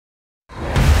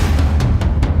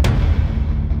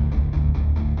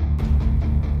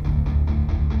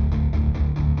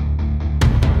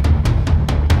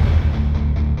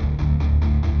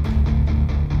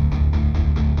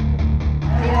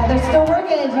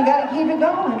you gotta keep it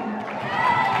going.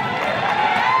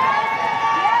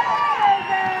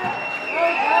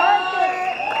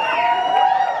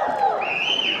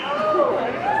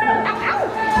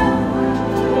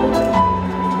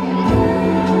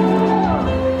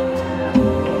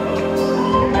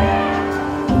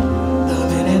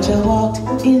 You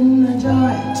walked in the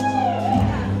joint,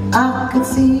 I could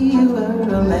see you were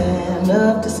a man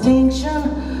of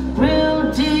distinction,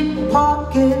 real deep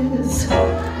pockets,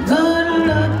 good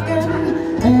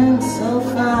looking and so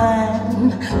fine.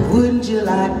 Wouldn't you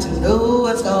like to know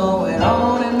what's going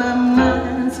on in my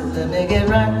mind? So let me get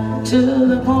right to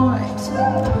the point.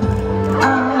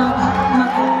 I'll pop my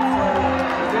coat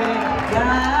for every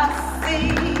guy I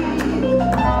see.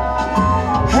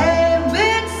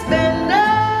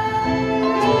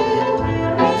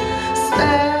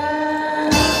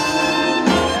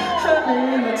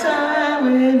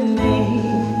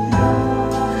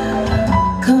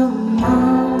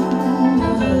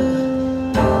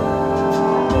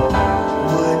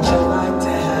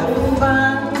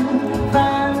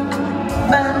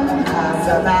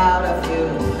 About a few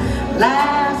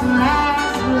laughs,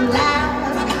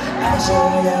 I'll show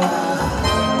you a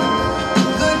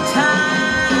good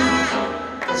time.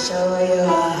 I'll show you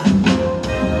a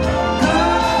good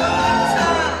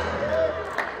time.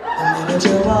 The minute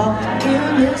you walked in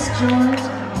this joint,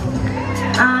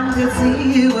 I could see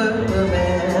you were a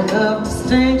man of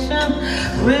distinction,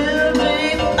 real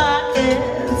deep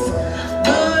pockets,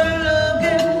 good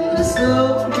looking, so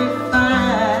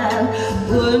refined.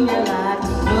 Wouldn't you like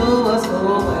what's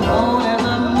going on in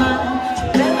my mind?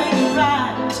 Let me get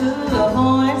right to the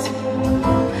point.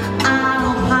 I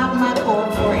don't pop my cork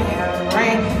for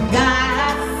every guy I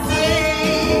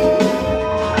see.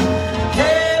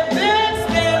 Heaven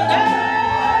spender,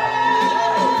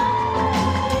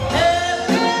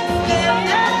 heaven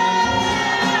spender,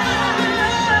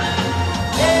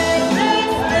 heaven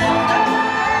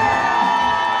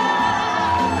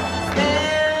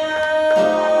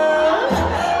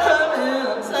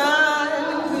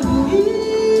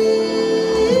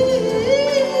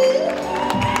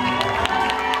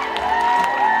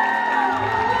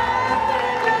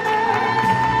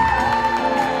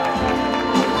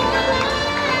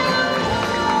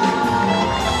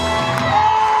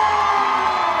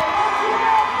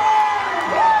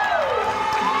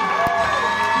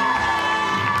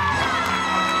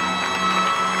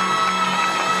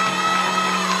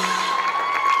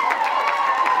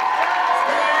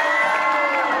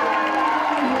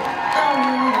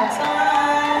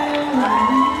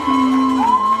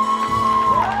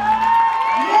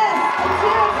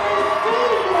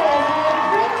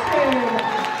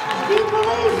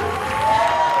DeFelice.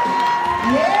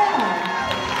 Yeah.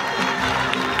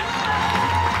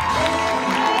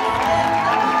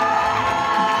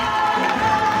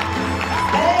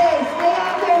 Hey, stay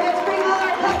out there. Let's bring all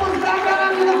our couples back out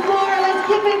onto the floor. Let's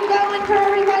keep it going for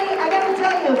everybody. I gotta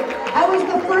tell you, I was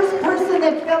the first person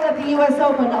that fell at the US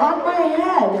Open on my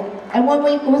head. And when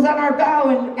we was on our bow,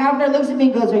 and Abner looks at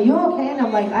me and goes, "Are you okay?" And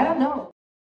I'm like, "I don't know."